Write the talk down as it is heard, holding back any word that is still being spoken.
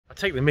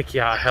take the mickey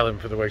out of Helen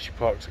for the way she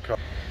parks the car.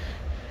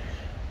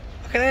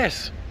 Look at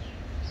this.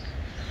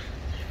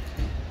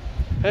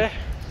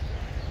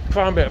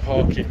 Prime bit of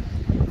parking.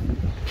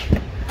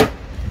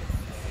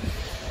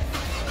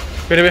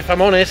 But if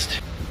I'm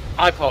honest,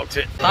 I parked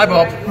it. Hi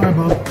Bob. Hi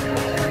Bob.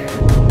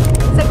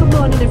 So good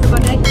morning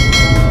everybody.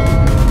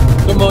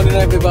 Good morning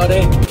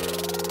everybody.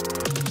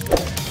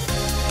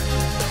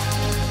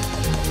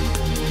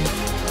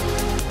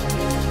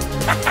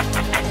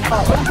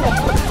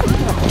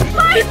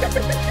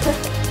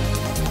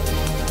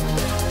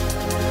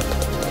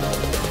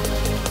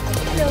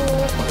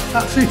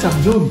 That's it,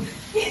 I'm done.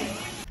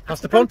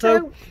 Hasta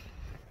pronto.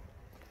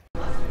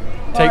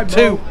 Take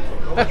two.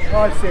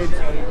 Hi Sid. I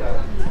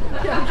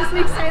just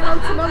need to say hello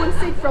to Mo and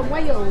Sid from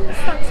Wales.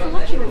 Thanks for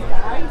watching us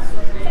guys.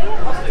 Say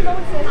hello to Mo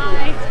and Sid.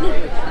 Hi.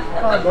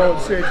 Hi Mo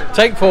and Sid.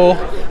 Take four.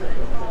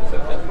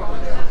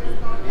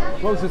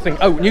 What was the thing?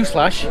 Oh,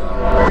 newsflash.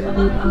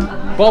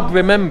 Bob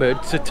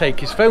remembered to take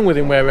his phone with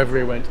him wherever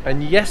he went,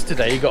 and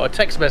yesterday he got a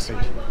text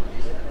message.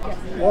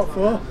 What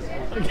for?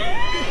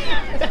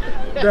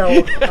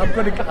 No, I'm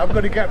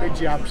gonna get my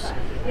jabs.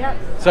 Yeah.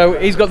 So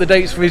he's got the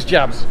dates for his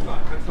jabs,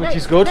 which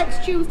is good.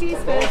 Next Tuesday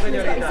is first, and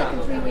he's got his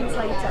second 3 weeks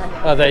later.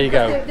 Oh, there you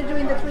go. They're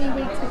doing the 3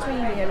 weeks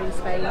between here in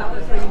Spain, not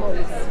the 3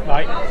 months.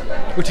 Right,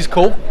 which is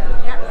cool.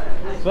 Yeah.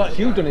 So that's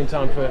you done in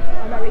time for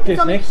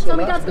Disney. So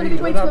my dad's going to be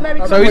going to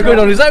America. So he's going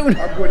on his own.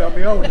 I'm going on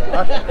my own.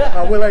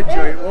 I will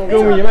enjoy it.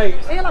 Go with your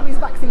mates. He'll have his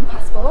vaccine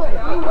passport.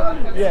 We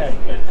won't. Yeah.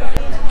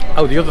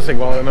 Oh, the other thing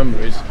while I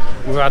remember is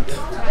we've had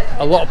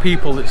a lot of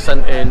people that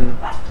sent in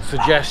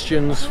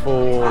suggestions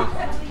for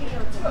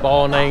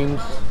bar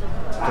names,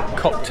 for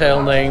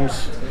cocktail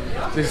names.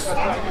 There's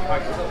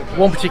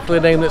one particular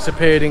name that's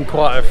appeared in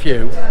quite a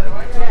few.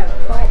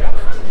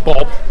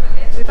 Bob.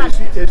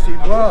 Is he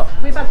bar?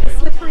 We've had the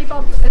Slippery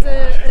Bob as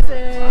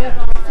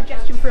a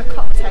suggestion for a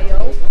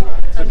cocktail.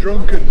 The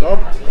drunken Bob.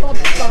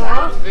 Bob's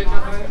Bar.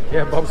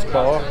 Yeah, Bob's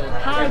Bar.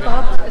 Hi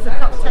Bob as a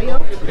cocktail.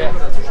 Yeah.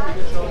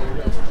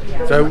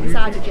 So, we haven't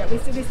decided yet.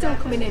 We're still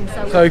coming in.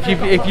 So if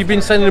you've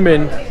been sending them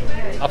in,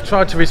 I've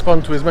tried to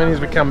respond to as many as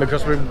we can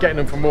because we're getting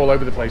them from all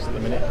over the place at the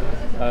minute.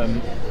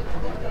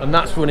 And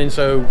that's running.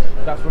 So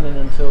that's running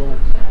until.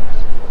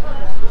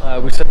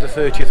 We said the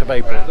 30th of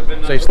April,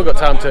 so you've still got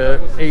time to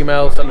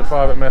email, send a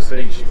private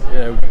message, you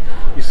know,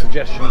 your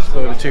suggestions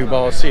for the 2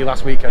 bars. See you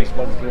last weekend,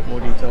 so a bit more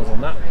details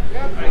on that.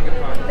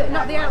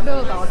 Not the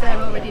outdoor bars, they're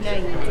already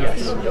named.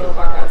 Yes. The indoor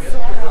bars.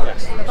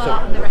 Yes. The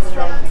bar and the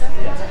restaurant.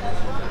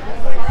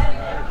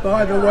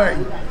 By the way,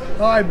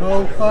 hi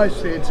Mo, hi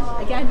Sid.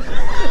 Again.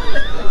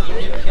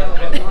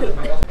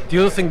 The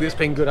other thing that's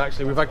been good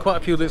actually, we've had quite a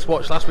few that's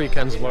watched last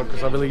weekend's vlog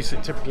because I release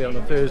it typically on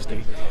a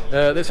Thursday.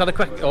 That's had a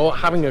crack, or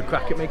having a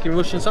crack at making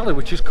Russian salad,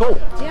 which is cool.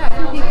 Yeah, a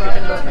few people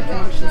have been making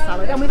Russian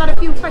salad, and we've had a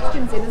few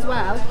questions in as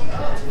well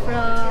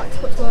to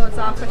put towards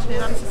our question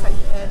and answer session.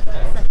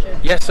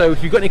 Yeah, so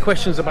if you've got any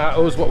questions about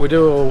us, what we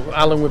do, or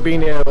Alan, we've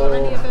been here, or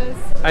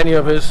any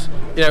of us,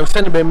 you know,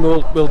 send them in.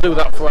 We'll do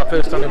that for our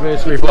first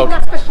anniversary vlog.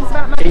 Ask questions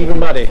about Maddie. Even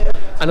Maddie.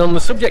 And on the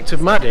subject of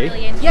Maddie,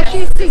 yeah,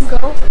 she's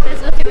single.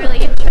 There's nothing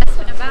really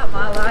interesting about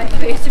my life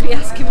for you to be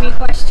asking me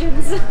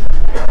questions.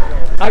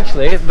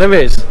 actually, there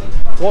is.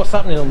 What's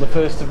happening on the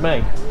 1st of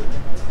May? Oh,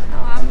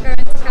 I'm going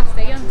to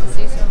Castellón to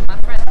see some of my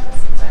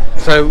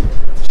friends. So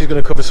she's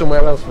going to cover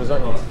somewhere else, was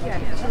that not? Yeah,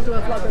 she'll do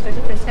a vlog of a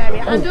different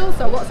area. And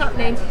also, what's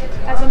happening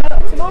at the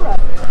Moat tomorrow?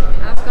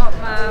 I've got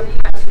my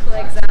practical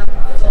exam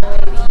for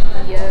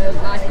the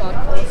lifeguard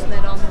course, and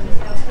then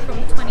from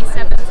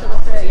 27th to the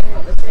 30th, I've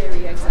got the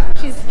theory exam.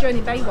 She's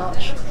joining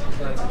Baywatch.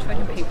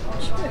 Joining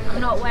Baywatch.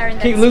 I'm not wearing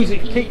the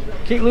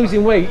Keep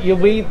losing weight. You'll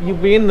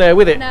be in there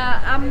with it.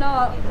 Nah, I'm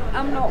not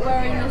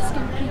wearing the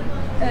skimpy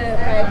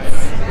red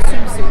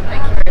swimsuit.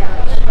 Thank you very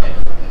much.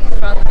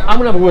 I'm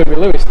gonna have a word with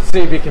Lewis to see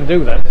if he can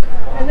do that.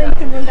 And then you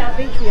can run down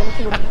beach with a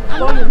little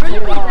volume to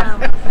your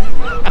arm.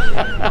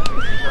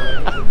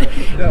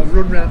 No,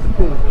 run round the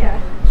pool. Yeah.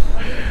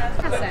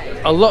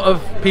 A lot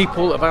of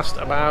people have asked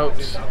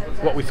about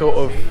what we thought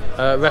of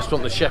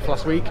Restaurant the Chef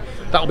last week.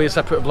 That'll be a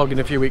separate vlog in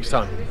a few weeks'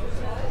 time.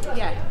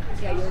 Yeah,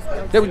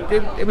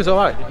 It was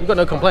alright, you've got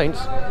no complaints.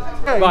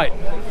 Right,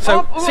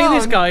 so see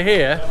this guy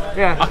here?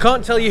 Yeah. I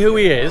can't tell you who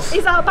he is.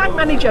 He's our bank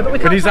manager, but we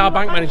can't. But he's tell our you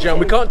what bank manager, and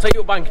we can't tell you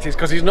what bank it is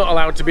because he's not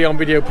allowed to be on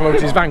video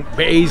promoting his bank.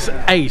 But he's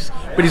ace.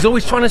 But he's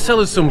always trying to sell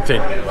us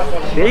something,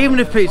 even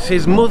if it's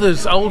his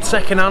mother's old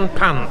second-hand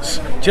pants.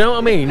 Do you know what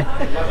I mean?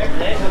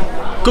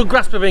 Good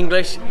grasp of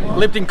English.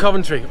 Lived in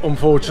Coventry,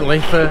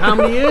 unfortunately, for how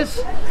many years?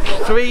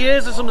 3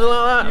 years or something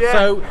like that. Yeah.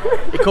 So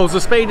he calls a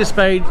spade a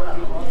spade.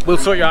 We'll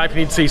sort you out if you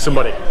need to see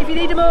somebody. If you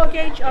need a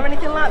mortgage or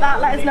anything like that,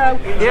 let us know.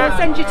 Yeah. We'll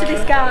send you to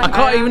this guy. I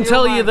can't even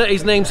tell you that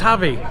his name's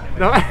Javi.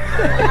 No.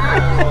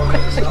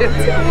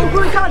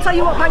 Well, we can't tell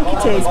you what bank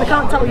it is. We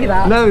can't tell you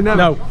that. No.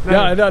 No.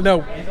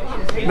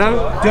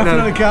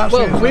 Definitely can't.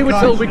 Well, we were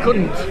told we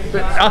couldn't.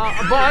 But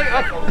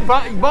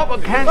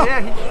can,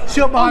 yeah.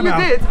 Shut my mouth.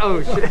 You did?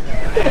 Oh shit.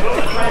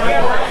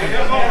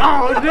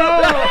 Oh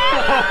no!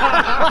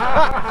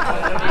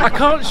 I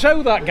can't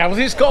show that, Gavs.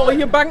 It's got all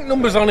your bank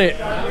numbers on it.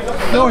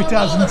 No, it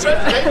hasn't.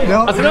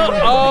 No. Has it not?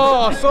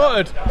 Oh,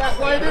 sorted. That's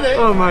why I did it.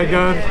 Oh my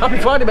god. Happy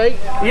Friday, mate.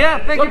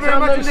 Yeah, thank you very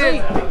much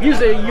indeed.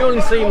 Usually you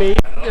only see me,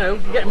 you know,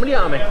 getting money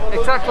out of me.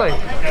 Exactly.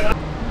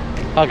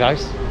 Hi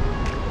guys,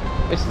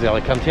 this is the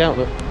Alicante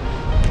outlet.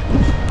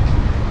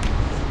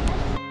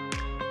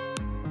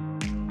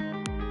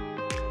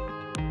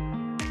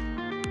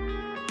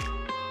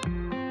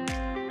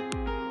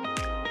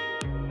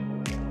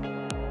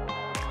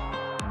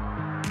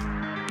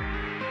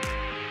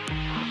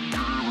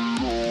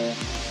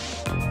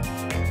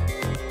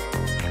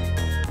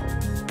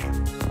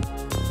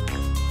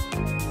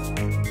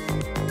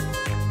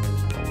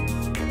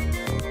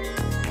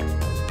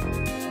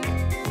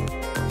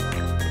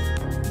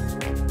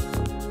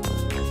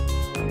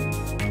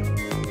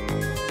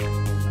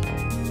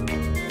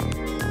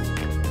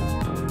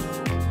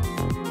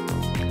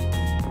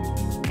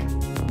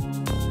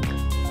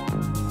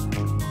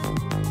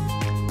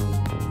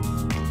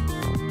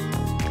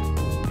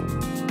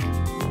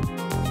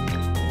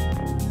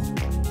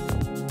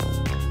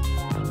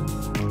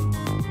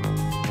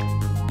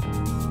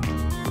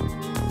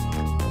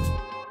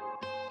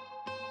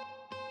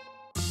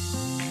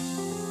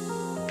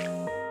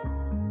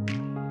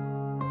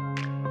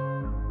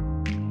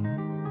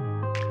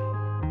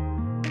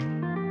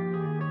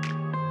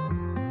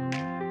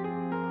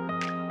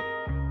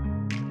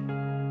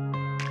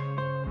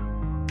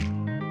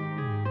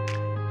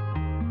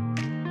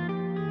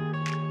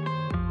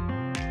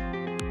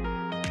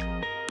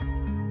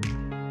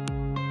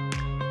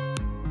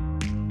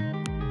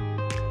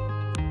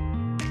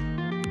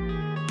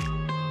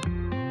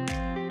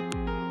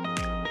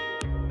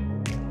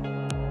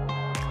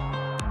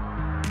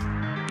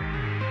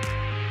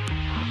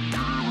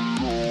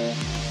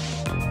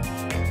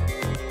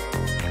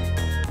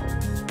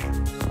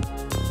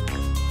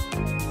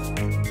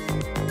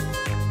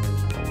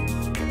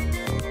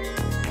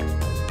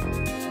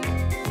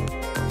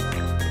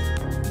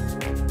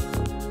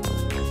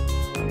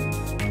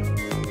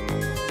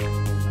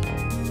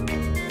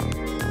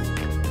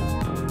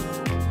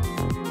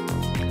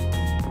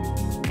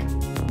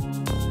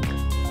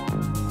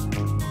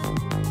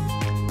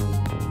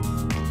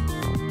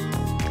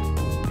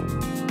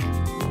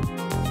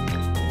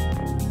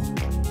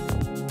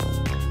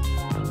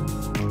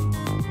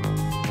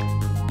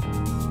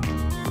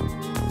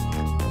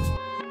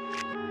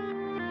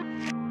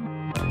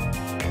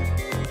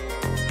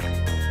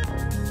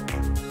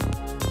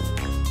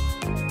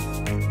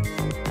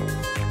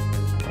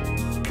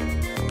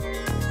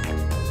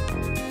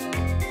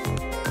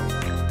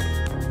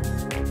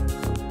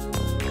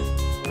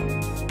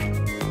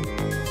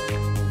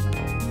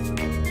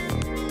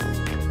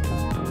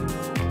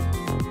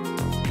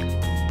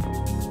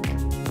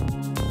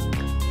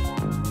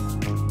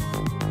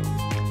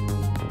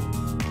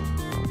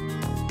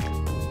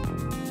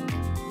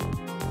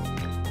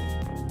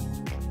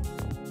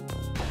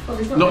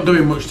 Not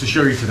doing much to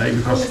show you today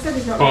because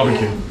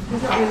barbecue.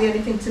 There's not really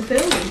anything to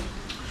film.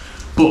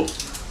 But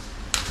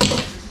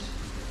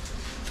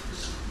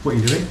what are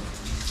you doing?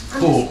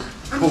 Pork.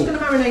 I'm just going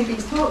to marinate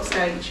these pork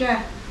steaks,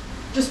 yeah.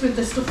 Just with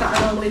the stuff that I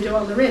normally do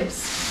on the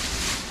ribs.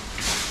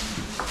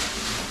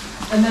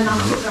 And then I'll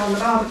put it on the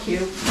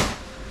barbecue.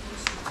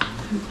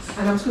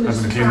 And I'm just going to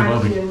fry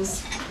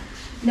onions.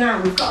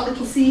 Now we've got a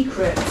little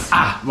secret.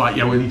 Ah, right,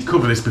 yeah, we need to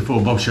cover this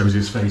before Bob shows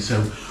his face,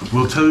 so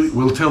we'll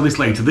tell this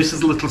later. This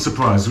is a little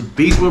surprise.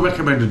 These were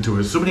recommended to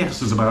us. Somebody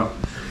asked us about...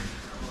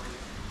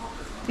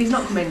 He's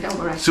not coming, don't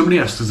worry. Somebody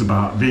asked us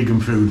about vegan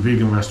food,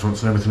 vegan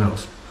restaurants and everything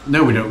else.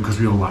 No, we don't, because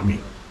we all like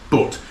meat.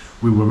 But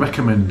we were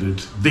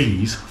recommended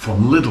these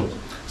from Lidl.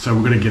 So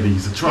we're going to give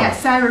these a try. Yeah,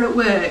 Sarah at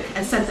work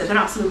has said that they're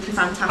absolutely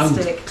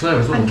fantastic. And Claire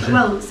as well.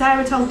 Well,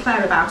 Sarah told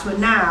Claire about them,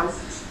 and now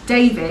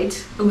David,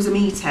 who's a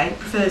meatie,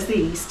 prefers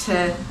these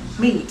to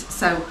meat.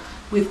 So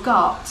we've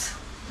got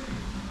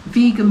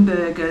vegan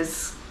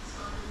burgers.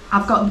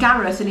 I've got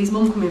Gareth and his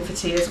mum coming for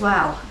tea as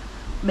well.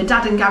 My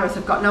dad and Gareth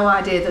have got no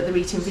idea that they're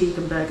eating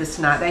vegan burgers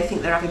tonight. They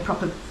think they're having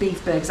proper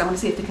beef burgers. I want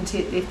to see if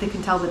they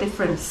can tell the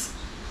difference.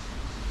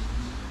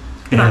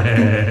 They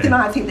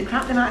might think they're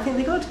crap, they might think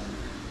they're good.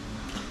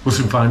 We'll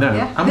soon find out.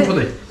 Yeah. How much were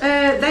they?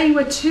 They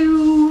were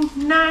 $2.99,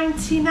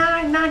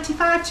 $95,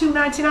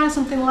 $2.99,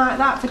 something like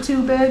that for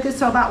 2 burgers,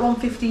 so about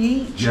 $1.50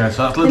 each. Yeah,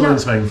 so that's Lidl in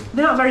Spain.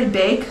 They're not very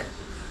big,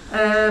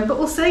 but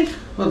we'll see.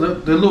 Well,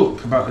 they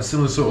look about a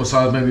similar sort of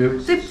size, maybe.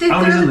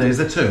 How many's in there? Is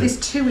there 2? There's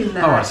 2 in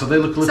there. Alright, so they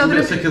look a little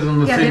bit thicker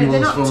than the thin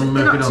ones from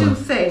They're not too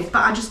McDonald's. thin,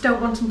 but I just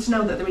don't want them to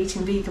know that they're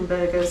eating vegan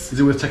burgers. Is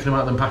it worth taking them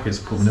out of them packets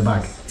and putting them in a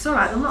bag? It's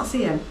alright, they'll not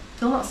see him.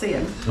 They'll not see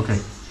him. Okay.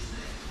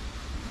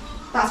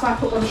 That's why I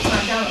put one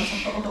upside down on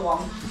top of the other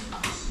one.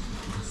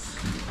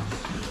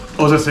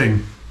 Other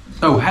thing.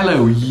 Oh,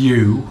 hello,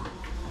 you.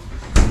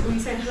 Who are you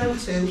saying hello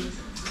to?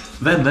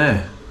 Them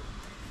there.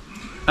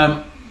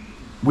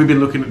 We've been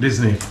looking at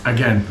Disney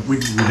again. We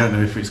don't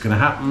know if it's going to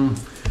happen.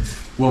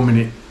 1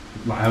 minute,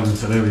 like Helen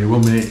said earlier,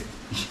 1 minute,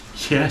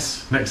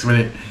 yes. Next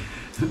minute,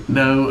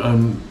 no.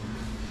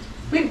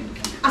 We're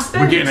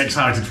getting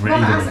excited for it.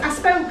 Well, I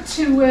spoke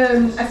to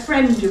a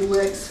friend who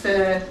works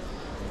for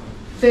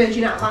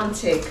Virgin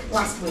Atlantic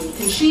last week,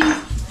 and she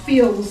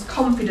feels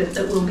confident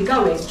that we'll be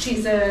going.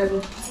 She's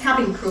a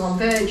cabin crew on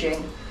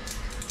Virgin.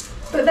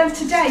 But then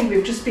today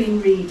we've just been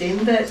reading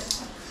that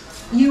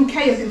UK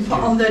have been put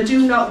on the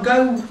do not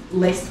go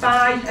list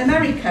by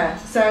America,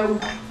 so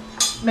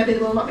maybe they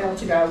will not be able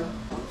to go.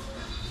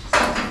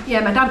 Yeah,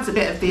 my dad's a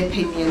bit of the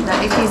opinion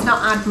that if he's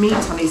not had meat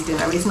on his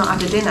dinner, he's not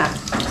had a dinner.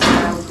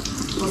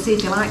 So we'll see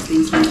if he likes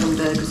these vegan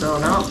burgers or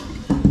not.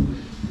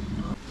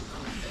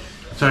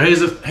 So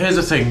here's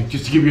the thing,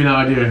 just to give you an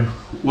idea.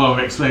 Well,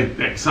 we're excited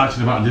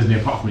about Disney,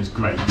 apart from it's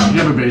great. You've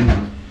never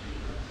been.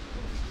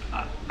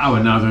 I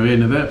went neither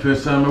in of it.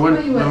 First time I went.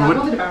 Well, you weren't that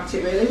bothered about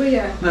it, really, were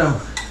you?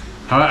 No.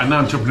 Alright, and now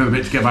I'm chopping up a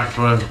bit to get back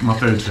for my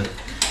third trip.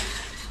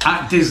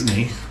 At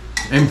Disney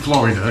in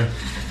Florida,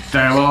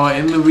 there are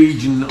in the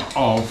region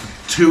of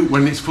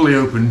when it's fully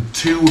open,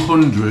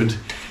 200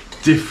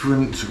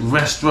 different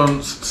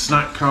restaurants,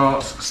 snack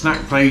carts,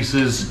 snack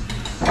places,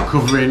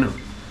 covering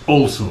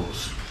all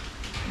sorts.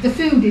 The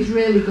food is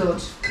really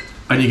good.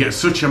 And you get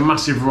such a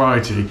massive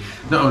variety,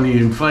 not only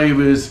in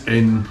flavours,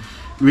 in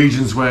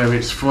regions where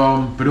it's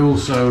from, but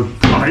also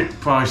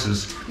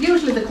prices.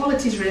 Usually the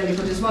quality's really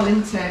good as well,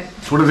 isn't it?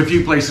 It's one of the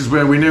few places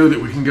where we know that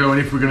we can go, and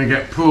if we're going to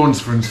get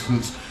prawns, for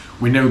instance,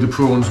 we know the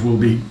prawns will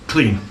be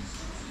clean.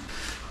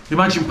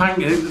 Imagine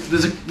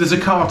there's a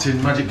cart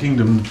in Magic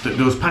Kingdom that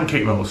does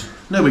pancake rolls.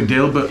 No big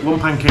deal, but one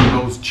pancake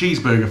roll's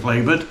cheeseburger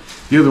flavoured,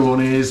 the other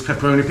one is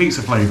pepperoni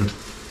pizza flavoured.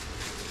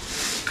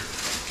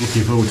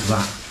 Looking forward to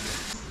that.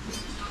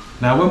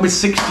 Now, when we're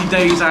 60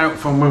 days out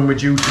from when we're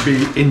due to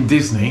be in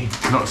Disney,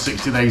 not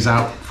 60 days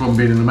out from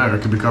being in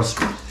America, because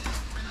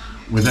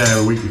we're there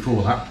a week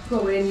before that.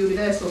 Well, we're in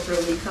Universal for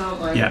a week,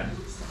 aren't we? Yeah.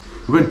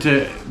 We're going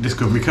to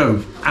Discovery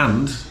Cove,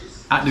 and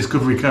at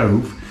Discovery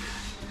Cove,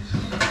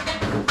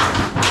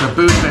 for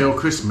birthday or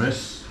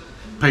Christmas,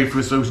 paid for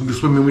us to go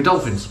swimming with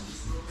dolphins.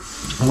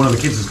 And one of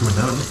the kids is coming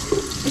down.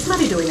 Is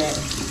Maddie doing it?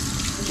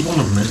 One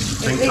of them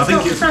is. I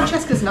think it's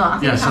Francesca's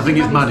not. I think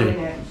it's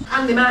Maddie.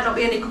 And there might not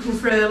be any cooking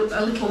for a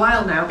little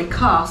while now,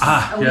 because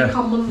a week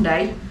on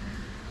Monday,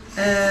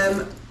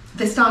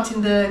 they're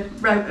starting the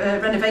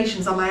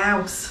renovations on my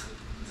house.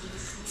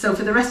 So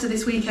for the rest of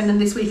this weekend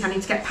and this week, I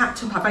need to get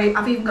packed up.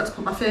 I've even got to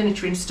put my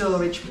furniture in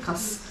storage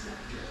because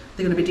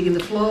they're going to be digging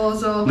the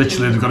floors up.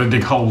 Literally, they've got to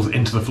dig holes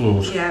into the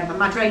floors. Yeah,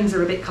 my drains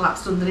are a bit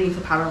collapsed underneath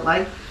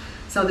apparently.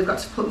 So they've got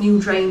to put new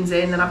drains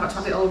in, and I've got to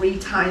have it all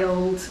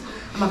retiled.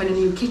 I'm having a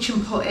new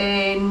kitchen put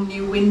in,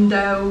 new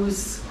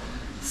windows.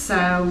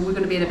 So we're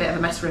going to be in a bit of a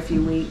mess for a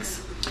few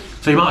weeks.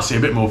 So you might see a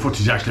bit more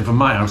footage actually from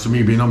my house of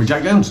me being on with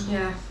Jack Jones.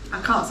 Yeah,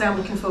 I can't say I'm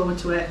looking forward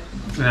to it.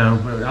 No,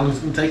 how long's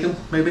it going to take them,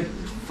 maybe?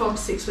 4 to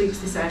 6 weeks,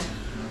 they said.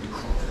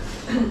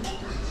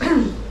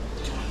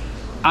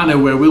 I know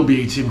where we'll be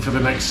eating for the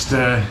next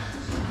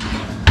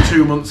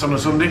 2 months on a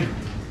Sunday.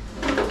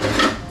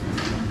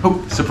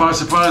 Oh, surprise,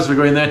 surprise, we're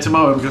going there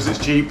tomorrow because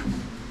it's cheap.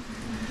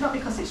 Not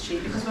because it's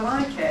cheap, because we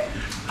like it.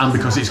 And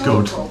because it's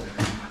good.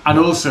 And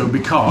also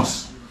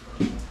because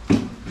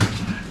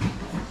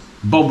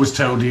Bob was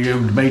told he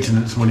owed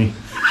maintenance money.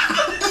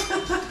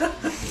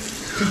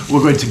 We're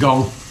going to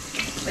Gong.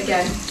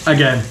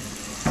 Again.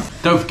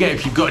 Don't forget,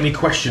 if you've got any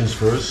questions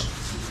for us,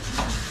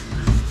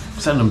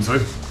 send them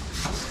through.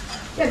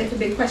 Yeah, there could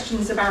be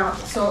questions about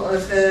sort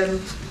of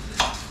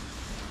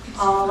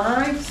our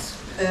lives,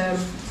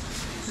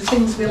 the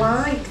things we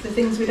like, the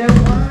things we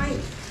don't like,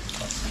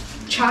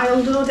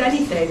 childhood,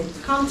 anything,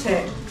 can't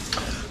it?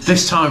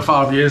 This time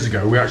 5 years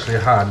ago,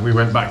 we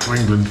went back to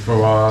England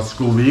for our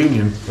school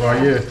reunion for our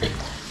year.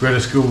 We had a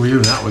school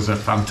reunion, that was a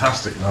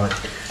fantastic night.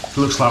 It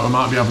looks like we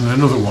might be having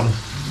another one,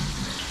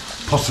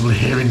 possibly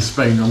here in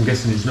Spain. I'm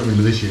guessing it's not going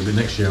to be this year, but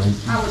next year.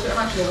 I would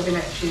imagine it will be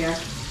next year.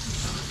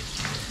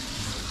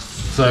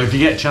 So if you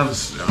get a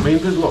chance, I mean,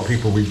 there's a lot of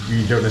people we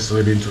don't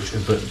necessarily be in touch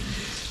with, but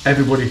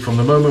everybody from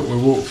the moment we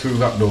walked through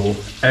that door,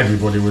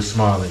 everybody was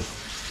smiling.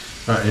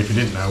 If you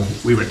didn't know,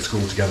 we went to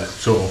school together,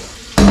 sort of.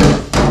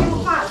 It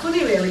was quite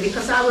funny really,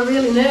 because I was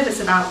really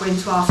nervous about going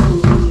to our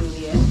school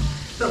reunion,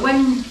 but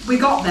when we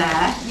got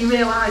there, you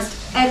realised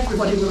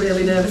everybody were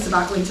really nervous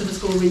about going to the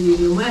school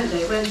reunion, weren't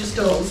they? It weren't just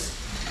us.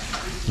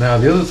 Now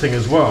the other thing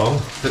as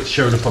well that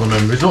showed up on the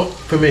memories, not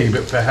for me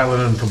but for Helen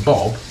and for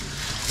Bob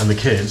and the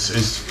kids,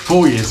 is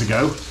 4 years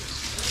ago.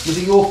 Was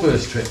it your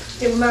first trip?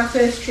 It was my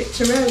first trip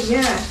to Rome,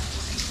 yeah.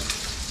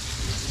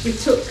 We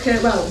took,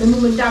 the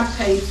mum and dad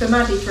paid for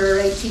Maddie for her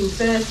 18th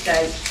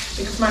birthday,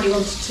 because Maddie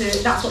wanted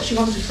to, that's what she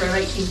wanted for her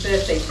 18th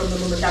birthday from the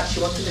mum and dad, she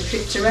wanted a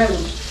trip to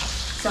Rome.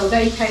 So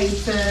they paid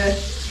for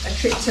a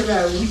trip to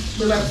Rome.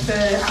 We went for,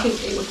 I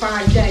think it was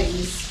 5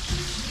 days,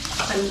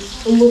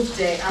 and loved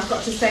it. I've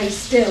got to say,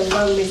 still,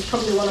 Rome is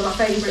probably one of my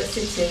favourite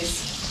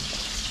cities.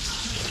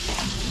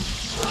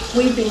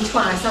 We've been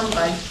twice, haven't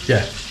we?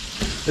 Yeah.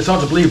 It's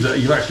hard to believe that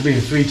you've actually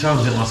been 3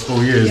 times in the last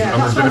 4 years,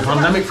 and there's been a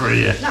pandemic for a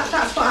year.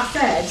 That's what I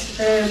said.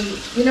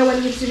 You know,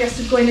 when you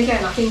suggested going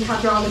again, I think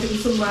I'd rather be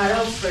somewhere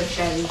else for a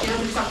change. You know,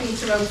 because I've been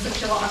to Rome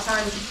such a lot of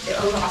times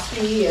over the last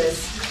few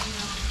years.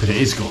 But it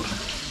is good.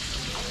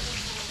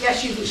 Yeah,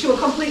 she was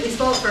completely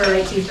spoilt for her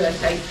 18th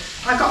birthday.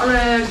 I got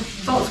her a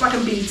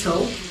Volkswagen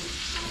Beetle.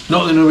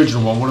 Not an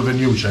original one, one of the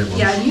new shaped ones.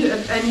 Yeah,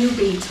 a new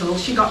Beetle.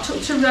 She got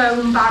took to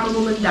Rome by my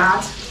mum and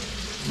dad.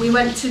 We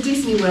went to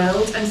Disney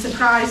World and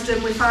surprised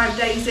them with 5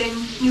 days in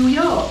New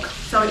York.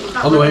 So it was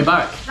that on the way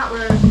back. That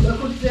were a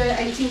good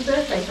 18th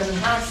birthday for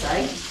them, I'd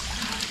say.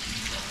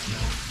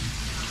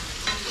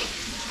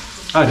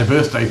 I had a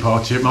birthday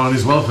party at mine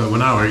as well for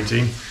when I was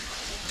 18. I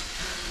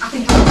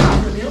think I went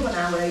out for a meal when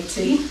I was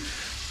 18.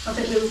 I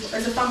think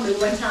as a family we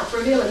went out for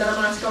a meal and then I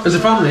might have gone. As a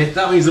family,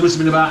 that means there must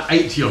have been about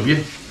 80 of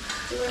you.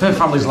 Her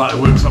family's like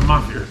the works on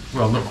Matthew.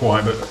 Well, not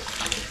quite, but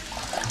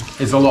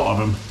it's a lot of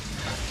them.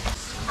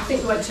 I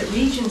think we went to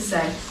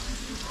Regency.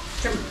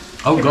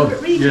 Oh God,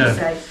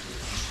 Regency.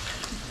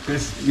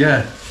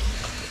 Yeah.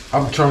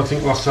 I'm trying to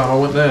think last time I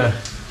went there. I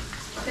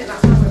think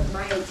that's when I went for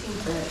my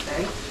 18th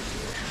birthday.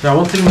 Now,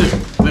 one thing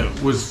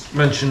that was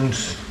mentioned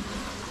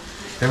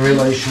in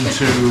relation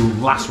to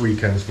last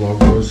weekend's vlog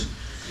was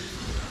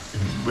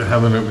we're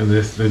having opened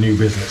the new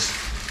business.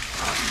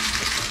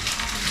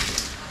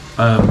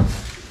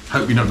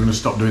 Hope you're not going to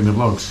stop doing the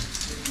vlogs.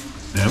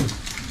 No?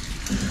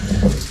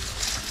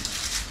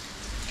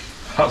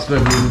 That's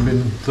never even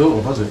been thought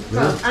of, has it? Really?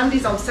 Well,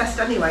 Andy's obsessed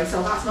anyway,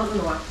 so that's not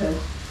going to happen.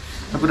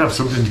 I would have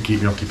something to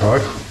keep me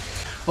occupied.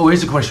 Oh,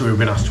 here's a question we've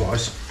been asked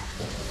twice.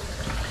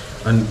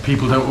 And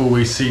people don't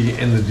always see it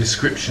in the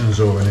descriptions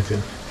or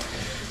anything.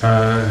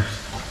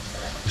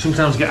 We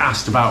sometimes get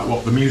asked about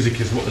what the music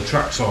is, what the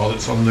tracks are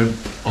that's on the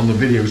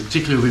videos,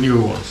 particularly the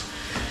newer ones.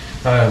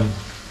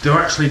 They're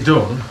actually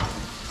done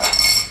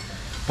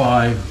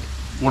by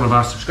one of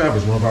our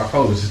subscribers, one of our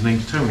followers. His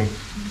name's Tony.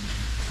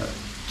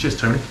 Cheers,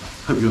 Tony.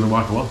 Hope you're on the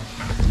mic a while.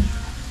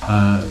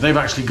 They've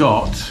actually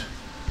got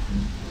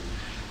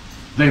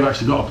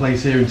a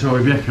place here in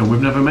Torrevieja, and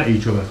we've never met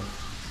each other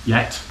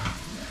yet.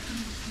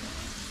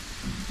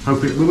 Were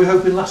we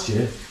hoping last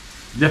year?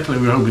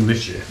 Definitely we're hoping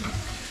this year.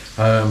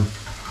 I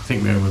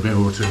think we're a bit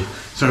or two.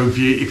 So if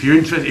you're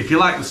interested, if you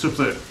like the stuff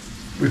that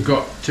we've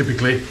got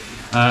typically,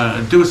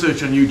 do a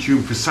search on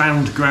YouTube for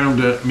Sound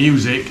Grounder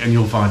Music and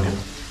you'll find him.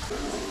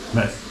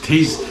 But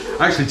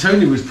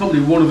Tony was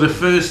probably one of the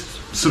first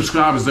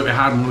subscribers that we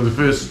had, and one of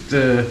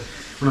the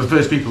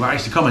first people that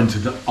actually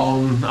commented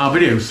on our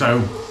videos.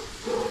 So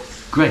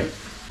great.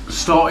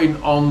 Starting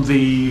on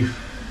the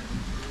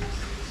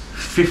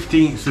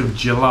 15th of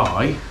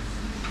July. Is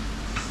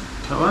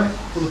that right?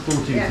 Or the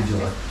 14th of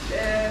July?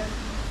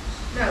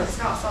 No, it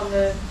starts on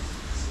the...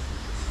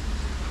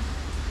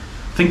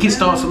 I think it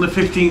starts on the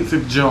 15th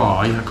of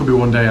July. I could be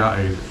one day out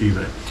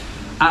either.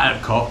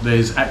 At Epcot,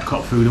 there's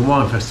Epcot Food and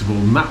Wine Festival,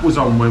 and that was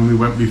on when we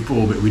went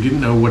before, but we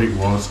didn't know what it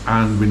was,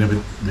 and we never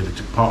really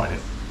took part in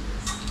it.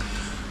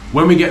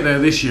 When we get there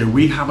this year,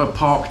 we have a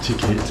park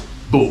ticket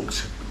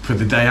booked for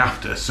the day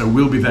after, so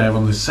we'll be there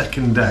on the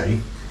second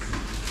day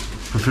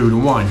for food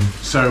and wine.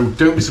 So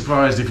don't be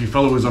surprised if you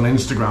follow us on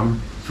Instagram,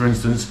 for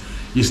instance,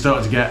 you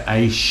start to get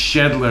a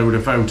shed load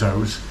of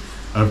photos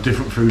of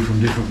different food from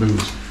different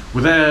booths.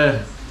 We're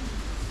there,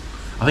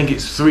 I think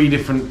it's 3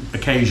 different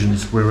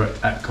occasions we're at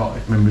Epcot,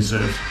 if memory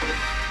serves.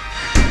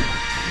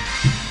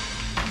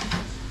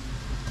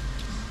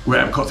 We're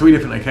at Epcot 3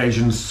 different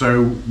occasions,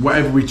 so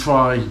whatever we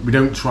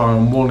don't try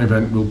on one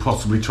event, we'll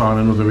possibly try on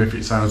another if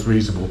it sounds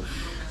reasonable.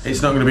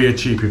 It's not going to be a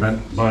cheap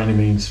event by any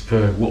means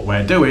for what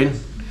we're doing,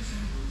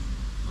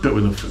 but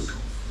we love food.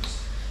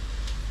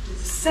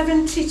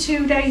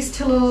 72 days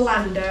till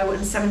Orlando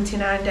and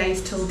 79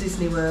 days till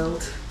Disney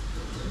World.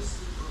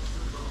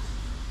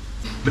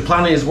 The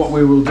plan is, what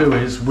we will do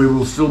is we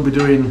will still be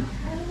doing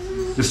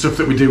the stuff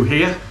that we do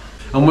here,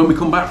 and when we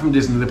come back from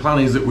Disney, the plan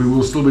is that we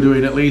will still be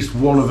doing at least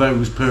one of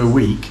those per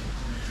week,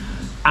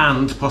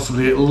 and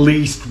possibly at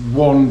least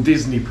one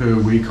Disney per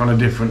week on a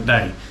different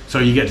day. So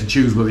you get to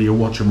choose whether you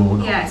watch them or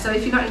not. Yeah, so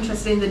if you're not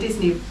interested in the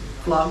Disney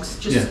vlogs,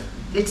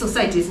 it'll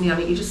say Disney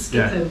on it, you just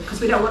skip them,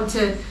 because we don't want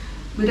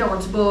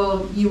to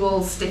bore you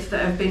all stiff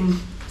that have been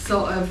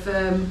sort of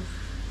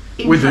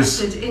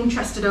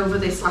interested over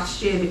this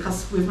last year,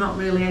 because we've not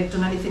really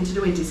done anything to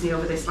do with Disney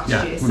over this last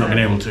year. We've not been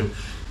able to.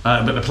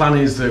 But the plan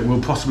is that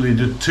we'll possibly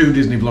do 2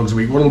 Disney vlogs a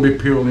week. One will be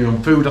purely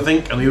on food, I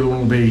think, and the other one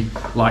will be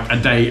like a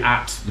day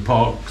at the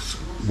parks,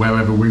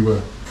 wherever we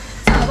were.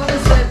 So what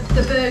was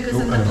the burgers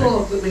and the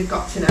pork that we've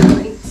got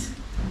tonight?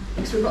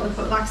 Because we've got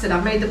the, like I said,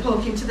 I've made the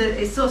pork into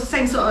it's the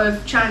same sort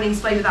of Chinese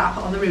flavour that I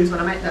put on the roos when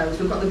I make those.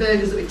 We've got the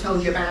burgers that we've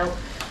told you about.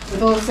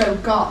 We've also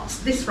got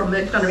this from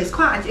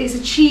Mercadona. It's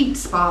a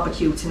cheats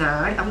barbecue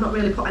tonight. I've not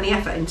really put any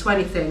effort into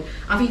anything.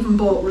 I've even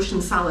bought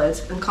Russian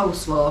salad and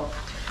coleslaw.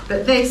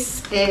 But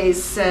this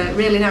is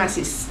really nice.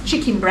 It's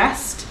chicken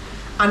breast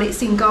and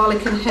it's in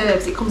garlic and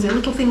herbs. It comes in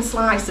little thin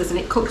slices and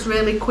it cooks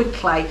really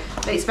quickly.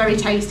 But it's very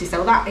tasty.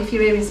 So that, if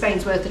you're here in Spain,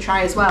 is worth a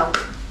try as well.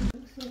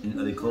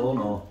 Are they corn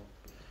or?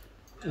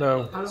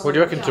 No. What do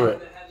you reckon to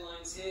it?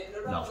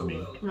 Not for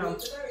me. No.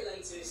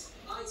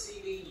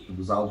 I'd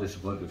be well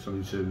disappointed if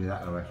somebody served me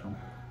that in a restaurant.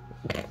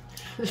 I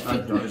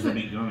don't know,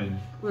 meat, you know what I mean?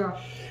 Yeah.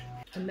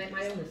 And make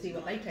my own and see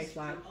what they taste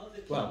like.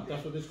 Well,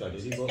 that's what this guy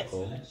did. He bought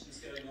corn.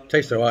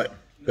 Tastes alright.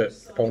 But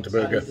Ponta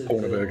burger,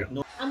 corner burger.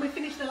 And we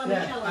finished the limoncello.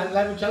 Yeah, and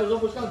limoncello's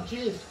almost gone.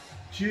 Cheers.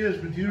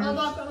 Cheers with you.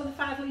 Although I've got another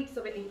 5 litres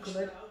of it in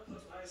cupboard.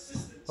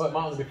 Well, it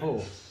might have been before.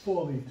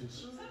 4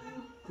 litres.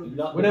 We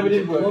never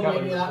did work out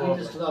Maybe that before.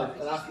 litres tonight,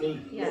 and that's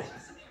me. Yeah.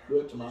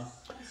 Work tomorrow.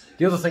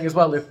 The other thing as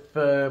well,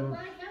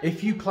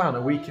 if you plan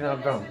a week in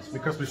advance,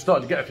 because we've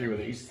started to get a few of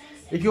these,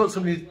 if you want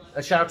somebody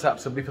a shout out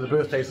to somebody for the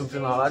birthday or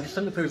something like that, just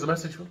send it through as a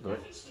message. We'll do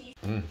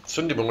it.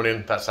 Sunday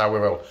morning, that's how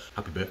we're all.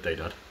 Happy birthday,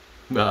 Dad.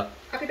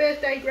 Happy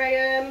birthday,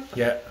 Graham.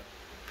 Yeah.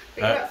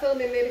 But you're not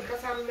filming me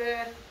because I'm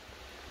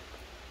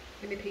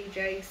in my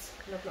PJs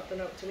and I've not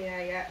done up to my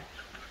hair yet.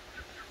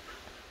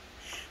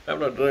 I've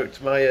not done it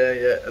to my hair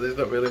yet. There's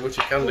not really much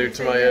you can do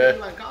to my I've hair.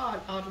 like, got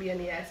hardly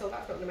any hair, so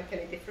that's not going to make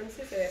any difference,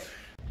 is it?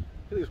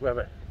 Look at this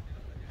weather.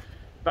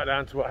 Back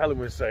down to what Helen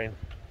was saying.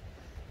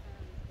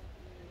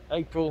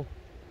 April,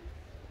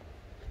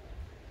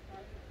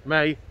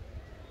 May.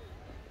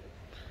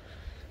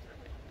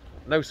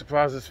 No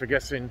surprises for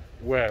guessing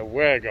where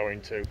we're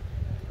going to.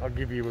 I'll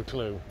give you a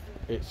clue.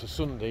 It's a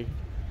Sunday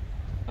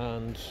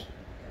and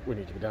we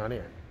need to be down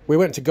here. We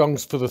went to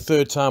Gong's for the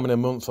 3rd time in a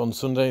month on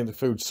Sunday and the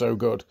food's so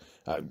good.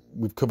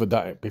 We've covered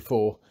that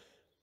before.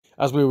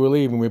 As we were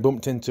leaving, we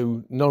bumped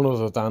into none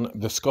other than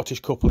the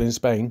Scottish couple in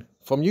Spain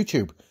from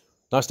YouTube.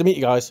 Nice to meet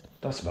you guys.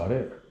 That's about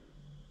it.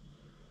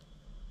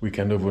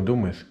 Weekend over and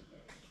done with.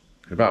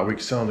 In about a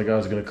week's time, the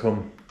guys are going to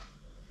come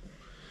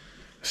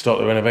start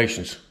the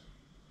renovations.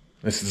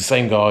 This is the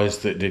same guys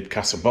that did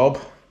Casa Bob,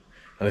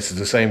 and this is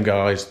the same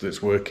guys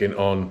that's working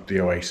on the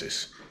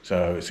Oasis.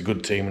 So it's a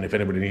good team, and if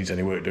anybody needs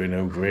any work doing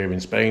over here in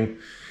Spain,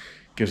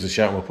 give us a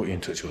shout and we'll put you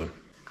in touch with them.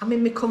 I'm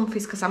in my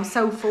comfies because I'm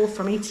so full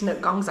from eating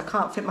at Gong's I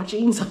can't fit my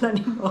jeans on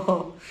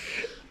anymore.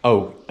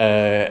 Oh,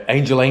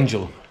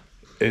 Angel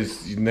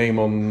is your name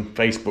on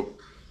Facebook.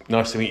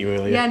 Nice to meet you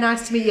earlier. Yeah,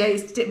 nice to meet you.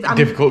 It's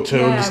difficult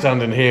to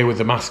understand in here with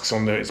the masks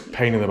on there. It's a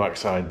pain in the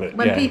backside, but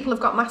when people have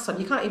got masks on,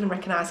 you can't even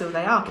recognise who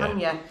they are, can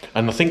you?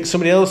 And I think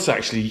somebody else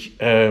actually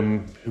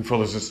who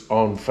follows us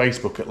on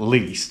Facebook at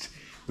least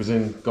was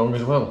in Gong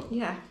as well.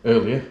 Yeah.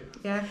 Earlier.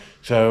 Yeah.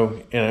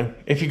 So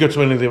if you go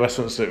to any of the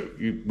restaurants that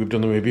we've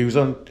done the reviews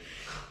on,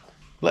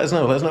 let us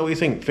know. Let us know what you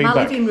think. Feedback.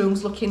 My living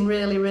room's looking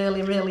really,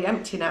 really, really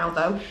empty now,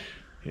 though.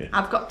 Yeah.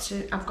 I've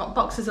got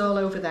boxes all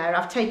over there.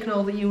 I've taken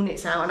all the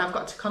units out and I've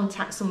got to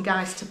contact some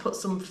guys to put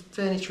some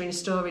furniture in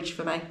storage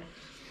for me. I'm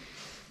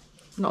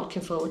not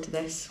looking forward to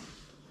this.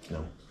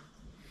 No.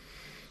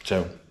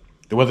 So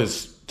the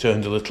weather's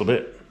turned a little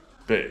bit,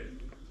 but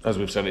as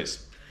we've said,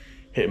 it's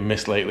hit and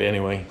miss lately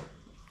anyway.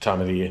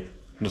 Time of the year,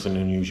 nothing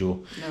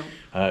unusual.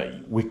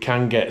 No. We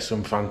can get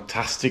some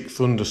fantastic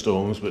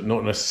thunderstorms, but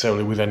not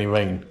necessarily with any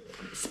rain.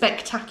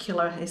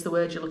 Spectacular is the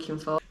word you're looking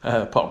for.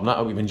 Apart from that, I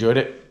hope you've enjoyed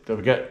it. Don't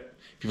forget,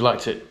 if you've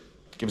liked it,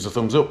 give us a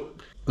thumbs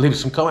up. Leave us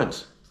some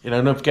comments.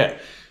 Don't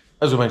forget,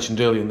 as we mentioned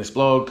earlier in this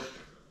blog,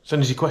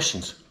 send us your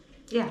questions.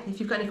 Yeah, if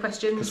you've got any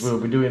questions. Because we'll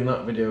be doing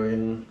that video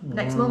in...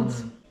 next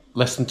month.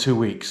 Less than 2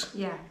 weeks.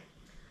 Yeah.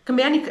 Can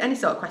be any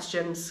sort of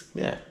questions.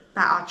 Yeah.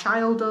 About our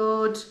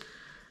childhood,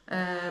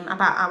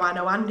 about how I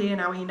know Andy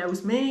and how he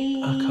knows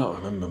me. I can't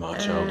remember my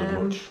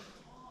childhood much.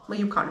 Well,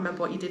 you can't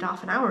remember what you did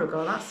half an hour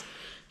ago, that's...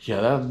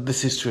 Yeah,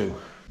 this is true.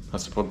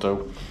 That's the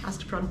pronto. As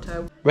to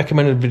pronto.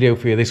 Recommended video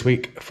for you this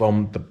week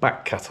from the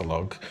back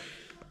catalogue.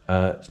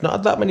 It's not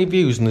had that many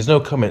views and there's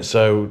no comments,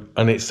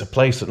 and it's a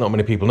place that not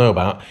many people know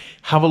about.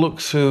 Have a look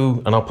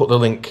through, and I'll put the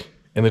link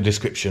in the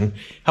description.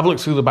 Have a look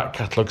through the back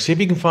catalogue. See if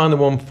you can find the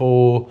one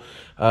for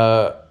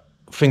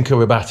Finca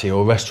Ribati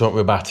or Restaurant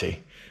Ribati.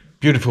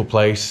 Beautiful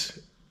place.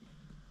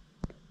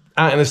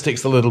 Out in the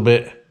sticks a little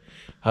bit.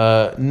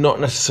 Not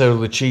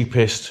necessarily the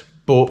cheapest,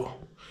 but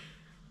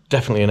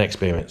definitely an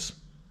experience.